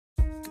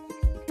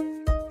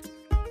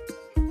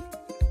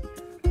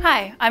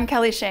Hi, I'm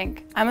Kelli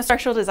Schenck. I'm a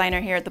structural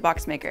designer here at the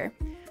BoxMaker.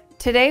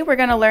 Today we're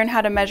going to learn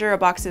how to measure a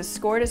box's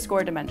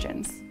score-to-score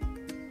dimensions.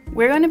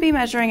 We're going to be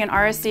measuring an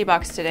RSC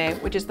box today,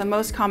 which is the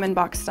most common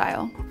box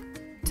style.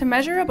 To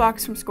measure a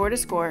box from score to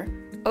score,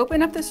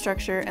 open up the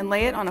structure and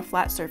lay it on a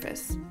flat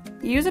surface.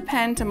 Use a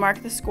pen to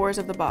mark the scores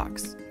of the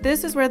box.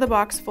 This is where the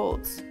box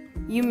folds.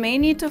 You may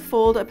need to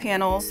fold a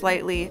panel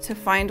slightly to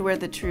find where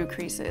the true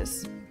crease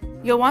is.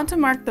 You'll want to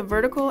mark the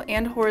vertical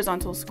and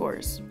horizontal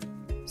scores.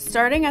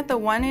 Starting at the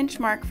 1-inch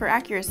mark for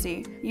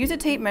accuracy, use a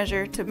tape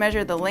measure to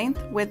measure the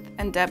length, width,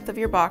 and depth of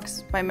your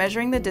box by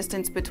measuring the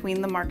distance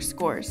between the marked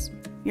scores.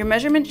 Your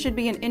measurement should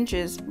be in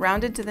inches,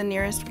 rounded to the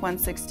nearest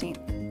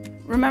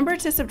 1/16. Remember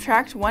to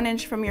subtract 1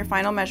 inch from your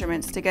final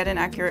measurements to get an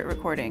accurate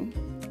recording.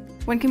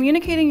 When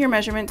communicating your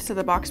measurements to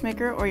the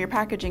BoxMaker or your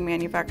packaging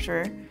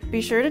manufacturer,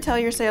 be sure to tell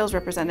your sales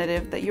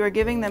representative that you are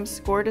giving them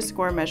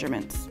score-to-score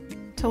measurements.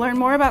 To learn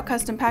more about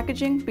custom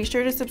packaging, be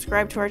sure to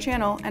subscribe to our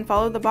channel and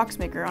follow the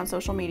BoxMaker on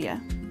social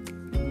media.